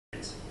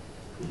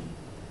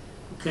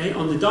Okay,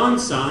 on the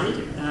downside,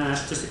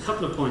 just a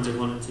couple of points I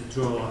wanted to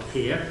draw up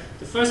here.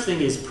 The first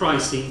thing is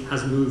pricing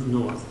has moved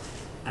north.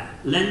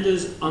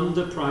 Lenders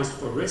underpriced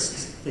for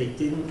risks. They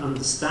didn't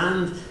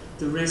understand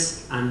the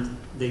risk, and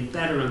they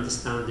better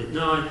understand it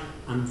now,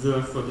 and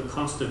therefore the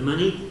cost of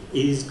money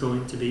is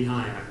going to be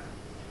higher.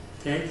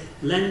 Okay?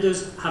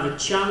 Lenders have a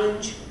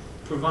challenge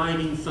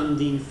providing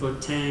funding for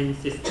 10,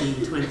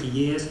 15, 20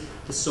 years,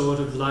 the sort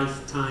of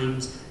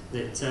lifetimes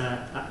that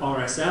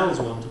RSLs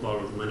want to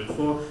borrow the money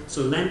for.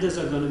 So lenders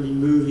are going to be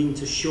moving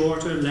to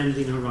shorter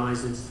lending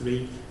horizons,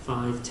 3,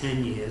 5,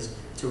 10 years,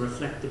 to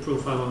reflect the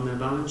profile on their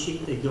balance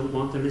sheet. They don't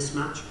want a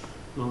mismatch,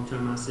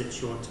 long-term assets,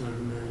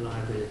 short-term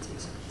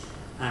liabilities.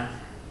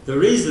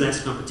 There is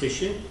less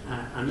competition,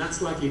 and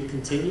that's likely to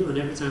continue, and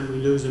every time we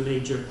lose a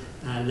major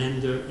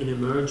lender in a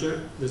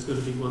merger, there's going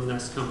to be one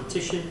less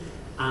competition.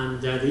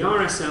 And the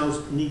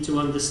RSLs need to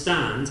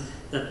understand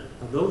that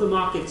although the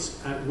markets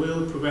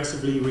will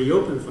progressively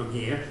reopen from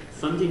here,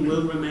 funding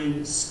will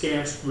remain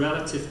scarce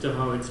relative to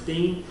how it's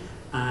been,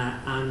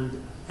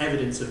 and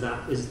evidence of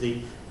that is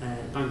the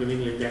Bank of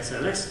England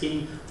SLS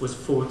scheme was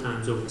 4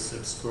 times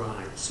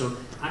oversubscribed. So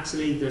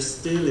actually there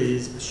still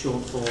is a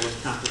shortfall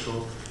of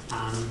capital,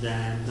 and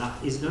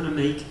that is going to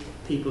make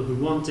people who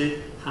want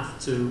it have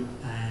to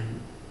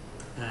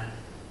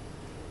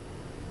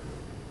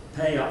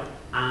pay up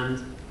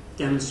and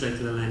demonstrate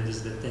to the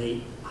lenders that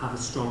they have a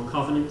strong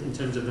covenant in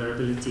terms of their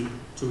ability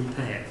to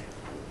repay it.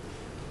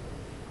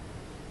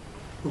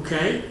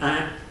 Okay,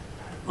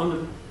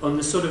 on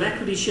the sort of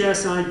equity share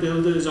side,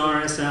 builders,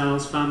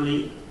 RSLs,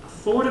 family,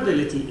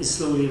 affordability is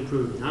slowly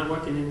improving. I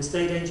work in an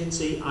estate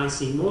agency. I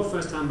see more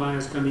first-time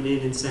buyers coming in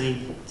and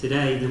saying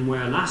today than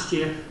where last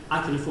year,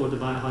 I can afford to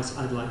buy a house,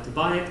 I'd like to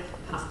buy it,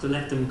 have to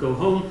let them go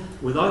home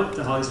without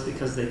the house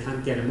because they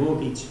can't get a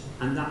mortgage,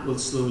 and that will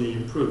slowly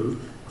improve.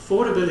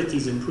 Affordability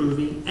is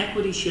improving.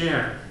 Equity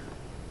share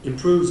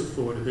improves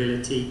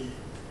affordability.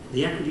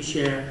 The equity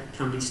share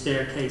can be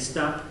staircased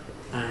up,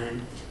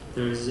 and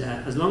there's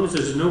as long as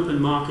there's an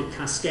open market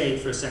cascade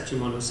for a Section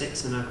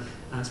 106, and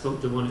I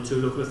spoke to 1 or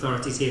 2 local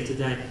authorities here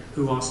today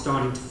who are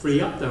starting to free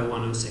up their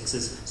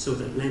 106s so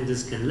that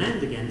lenders can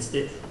lend against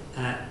it.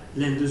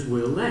 Lenders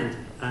will lend,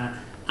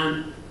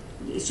 and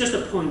it's just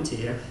a point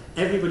here.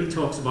 Everybody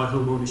talks about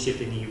home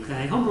ownership in the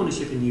UK. Home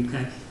ownership in the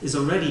UK is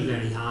already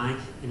very high,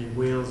 and in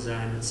Wales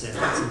it's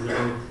in the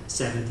low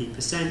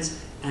 70%.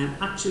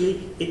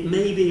 Actually, it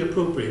may be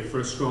appropriate for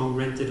a strong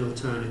rented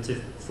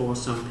alternative for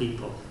some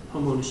people.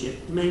 Home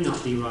ownership may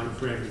not be right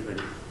for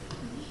everybody.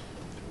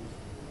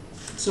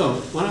 So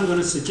what I'm going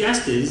to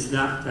suggest is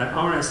that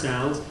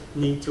RSLs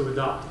need to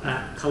adopt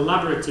a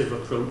collaborative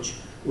approach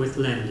with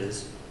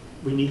lenders.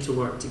 We need to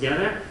work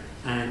together,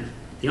 and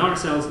the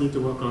RSLs need to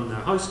work on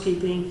their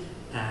housekeeping,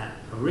 a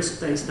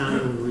risk-based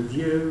annual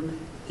review.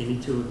 They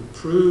need to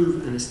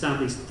improve and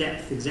establish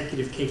depth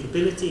executive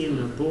capability in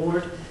their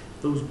board.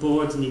 Those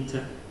boards need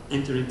to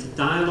enter into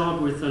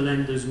dialogue with the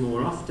lenders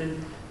more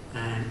often.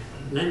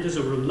 Lenders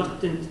are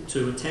reluctant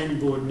to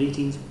attend board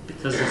meetings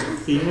because there's a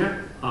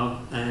fear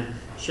of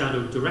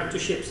shadow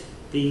directorships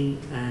being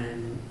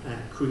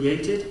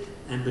created,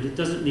 but it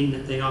doesn't mean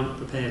that they aren't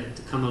prepared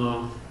to come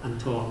along and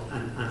talk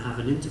and have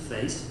an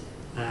interface.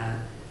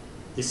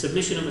 The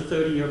submission of a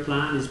 30-year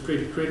plan is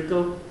pretty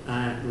critical.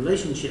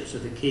 Relationships are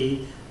the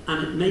key,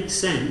 and it makes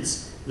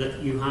sense that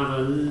you have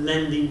a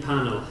lending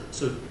panel.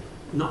 So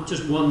not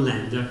just one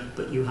lender,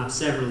 but you have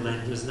several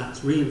lenders.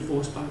 That's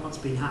reinforced by what's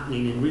been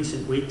happening in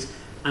recent weeks,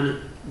 and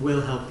it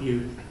will help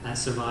you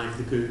survive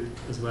the good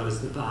as well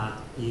as the bad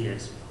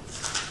years.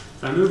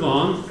 If I move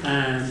on,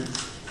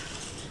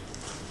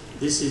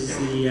 this is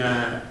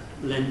the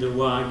lender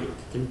WAG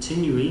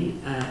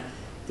continuing.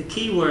 The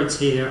key words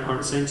here are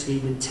essentially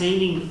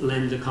maintaining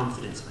lender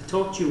confidence. I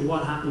talked to you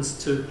what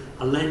happens to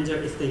a lender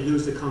if they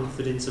lose the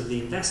confidence of the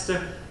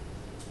investor.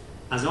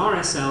 As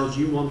RSLs,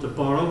 you want to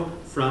borrow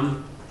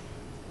from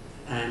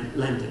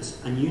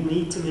lenders, and you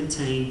need to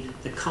maintain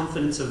the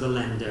confidence of the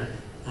lender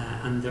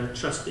and their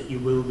trust that you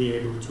will be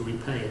able to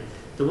repay it.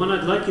 The one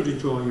I'd like you to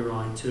draw your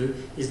eye to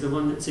is the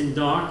one that's in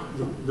dark,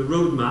 the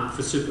roadmap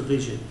for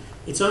supervision.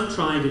 It's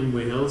untried in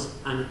Wales,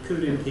 and it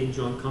could impinge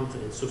on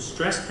confidence. So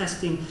stress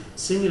testing,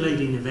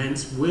 simulating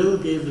events will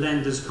give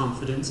lenders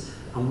confidence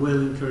and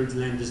will encourage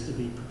lenders to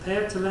be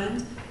prepared to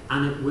lend,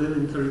 and it will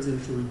encourage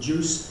them to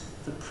reduce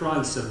the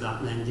price of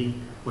that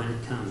lending when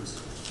it comes.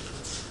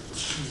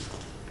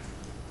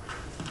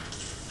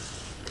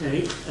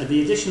 Okay,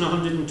 the additional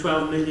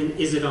 112 million,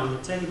 is it on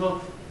the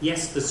table?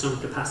 Yes, there's some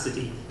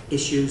capacity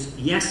issues.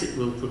 Yes, it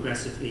will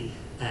progressively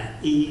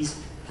ease.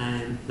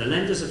 The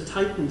lenders have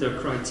tightened their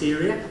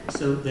criteria,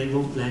 so they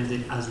won't lend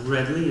it as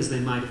readily as they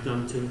might have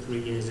done 2 or 3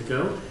 years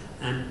ago.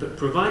 But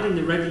providing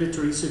the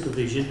regulatory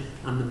supervision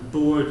and the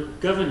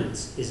board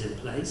governance is in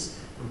place,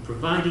 and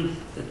providing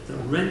that the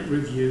rent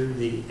review,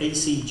 the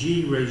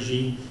ACG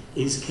regime,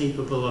 is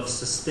capable of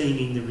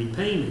sustaining the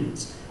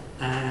repayments,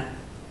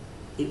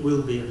 it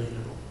will be available.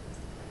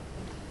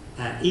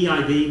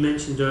 EIB,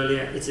 mentioned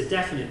earlier, it's a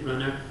definite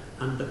runner.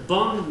 and the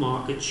bond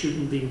market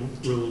shouldn't be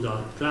ruled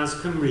out.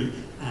 Cymru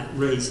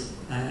raised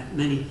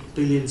many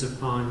billions of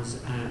pounds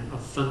of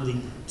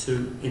funding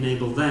to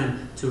enable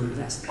them to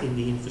invest in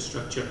the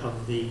infrastructure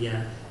of the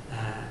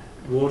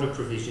water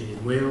provision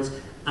in Wales,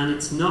 and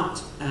it's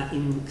not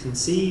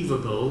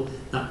inconceivable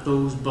that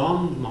those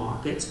bond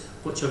markets,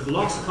 which have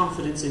lost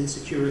confidence in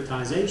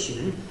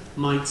securitisation,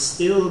 might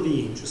still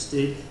be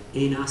interested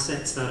in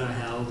assets that are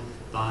held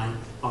by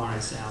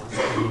RSLs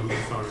and local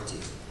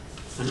authorities.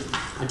 And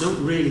I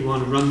don't really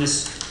want to run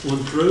this one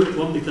through,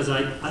 one because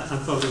I'm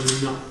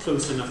probably not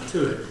close enough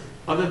to it,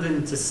 other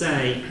than to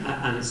say,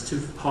 and it's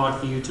too hard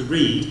for you to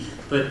read,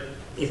 but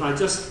if I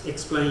just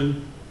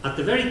explain, at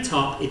the very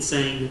top it's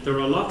saying that there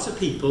are lots of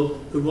people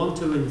who want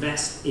to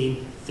invest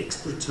in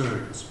fixed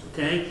returns,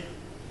 okay?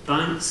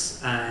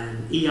 Banks,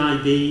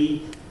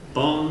 EIB,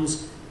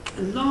 bonds,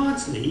 and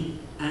largely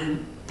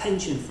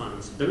pension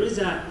funds. There is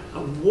a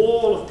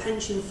wall of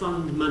pension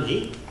fund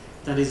money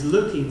that is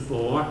looking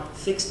for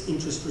fixed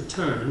interest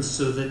returns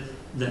so that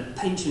the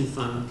pension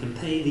fund can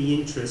pay the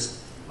interest,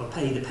 or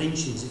pay the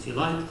pensions, if you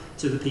like,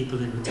 to the people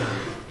in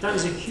retirement. That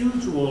is a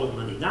huge wall of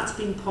money. That's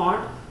been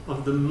part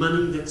of the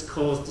money that's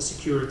caused the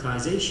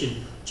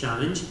securitisation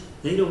challenge.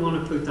 They don't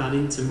want to put that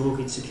into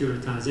mortgage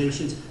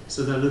securitisations,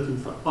 so they're looking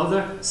for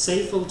other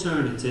safe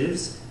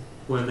alternatives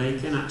where they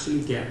can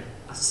actually get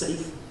a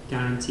safe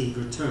guaranteed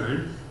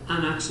return,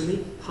 and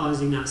actually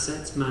housing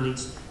assets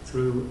managed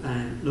through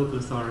local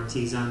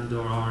authorities and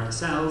or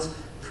RSLs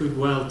could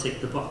well tick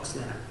the box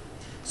there.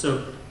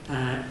 So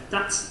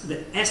that's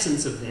the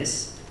essence of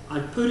this. I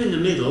put in the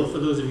middle, for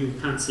those of you who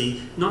can't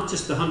see, not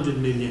just the 100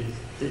 million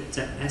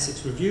that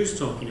Essex Review's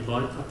talking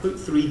about. I put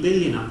 3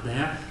 billion up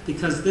there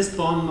because this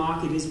bond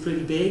market is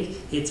pretty big,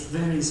 it's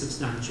very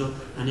substantial,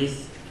 and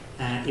if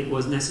it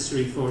was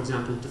necessary, for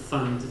example, to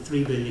fund the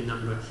 3 billion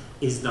number,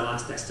 is the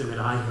last estimate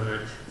I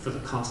heard for the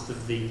cost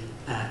of the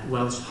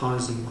Welsh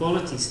housing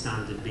quality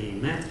standard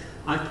being met.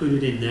 I put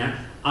it in there.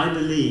 I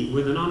believe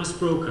with an honest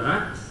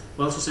broker,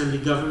 Welsh Assembly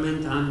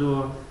Government and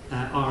or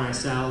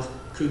RSLs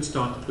could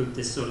start to put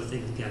this sort of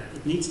thing together.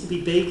 It needs to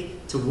be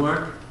big to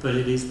work, but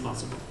it is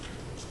possible.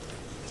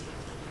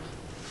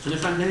 And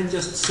if I then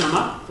just sum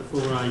up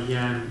before I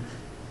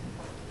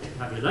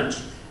have your lunch,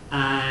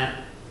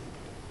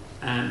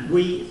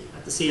 we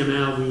at the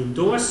CML, we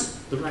endorse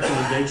the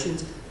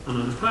recommendations, and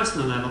on a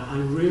personal level, I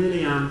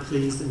really am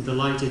pleased and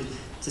delighted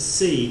to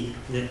see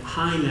the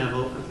high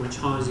level at which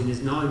housing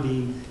is now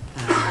being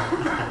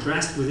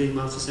addressed within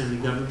Welsh Assembly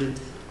Government,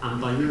 and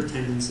by your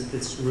attendance at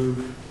this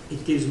room,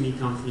 it gives me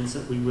confidence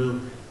that we will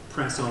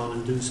press on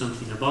and do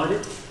something about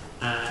it.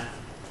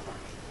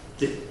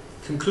 The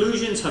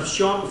conclusions have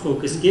sharp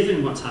focus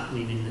given what's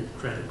happening in the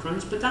credit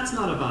crunch, but that's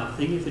not a bad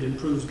thing if it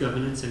improves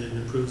governance and it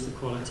improves the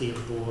quality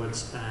of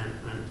boards,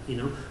 and you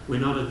know, we're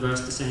not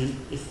adverse to saying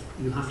if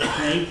you have to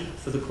pay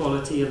for the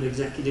quality of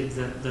executive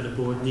that a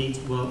board needs,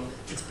 well,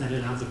 it's better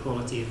to have the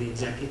quality of the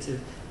executive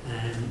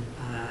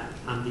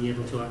and be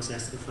able to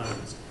access the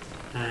funds.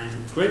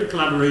 Greater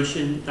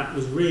collaboration, that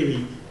was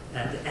really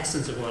the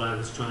essence of what I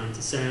was trying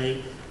to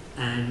say,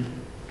 and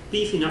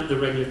beefing up the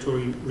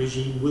regulatory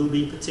regime will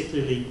be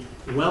particularly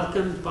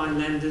welcomed by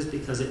lenders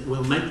because it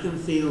will make them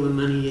feel the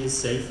money is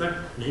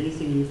safer, and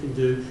anything you can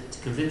do to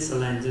convince a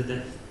lender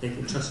that they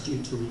can trust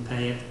you to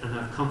repay it and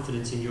have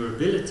confidence in your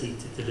ability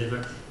to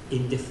deliver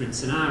in different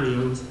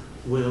scenarios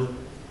will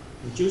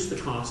reduce the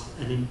cost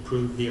and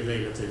improve the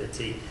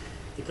availability.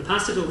 The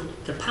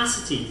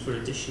capacity for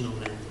additional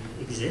lending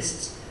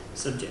exists,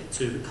 subject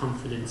to the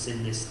confidence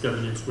in this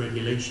governance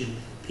regulation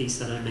piece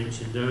that I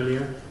mentioned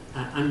earlier,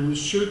 and we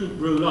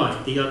shouldn't rule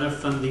out the other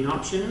funding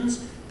options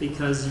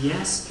because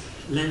yes,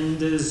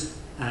 lenders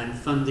and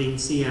funding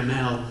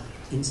CML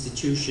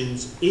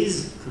institutions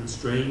is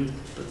constrained,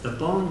 but the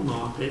bond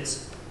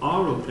markets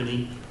are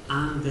opening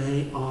and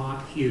they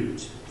are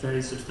huge,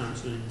 very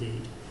substantial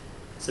indeed.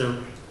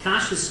 So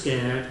cash is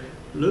scared,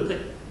 look at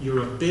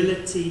your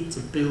ability to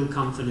build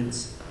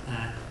confidence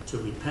to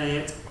repay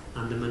it,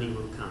 and the money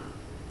will come.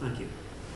 Thank you.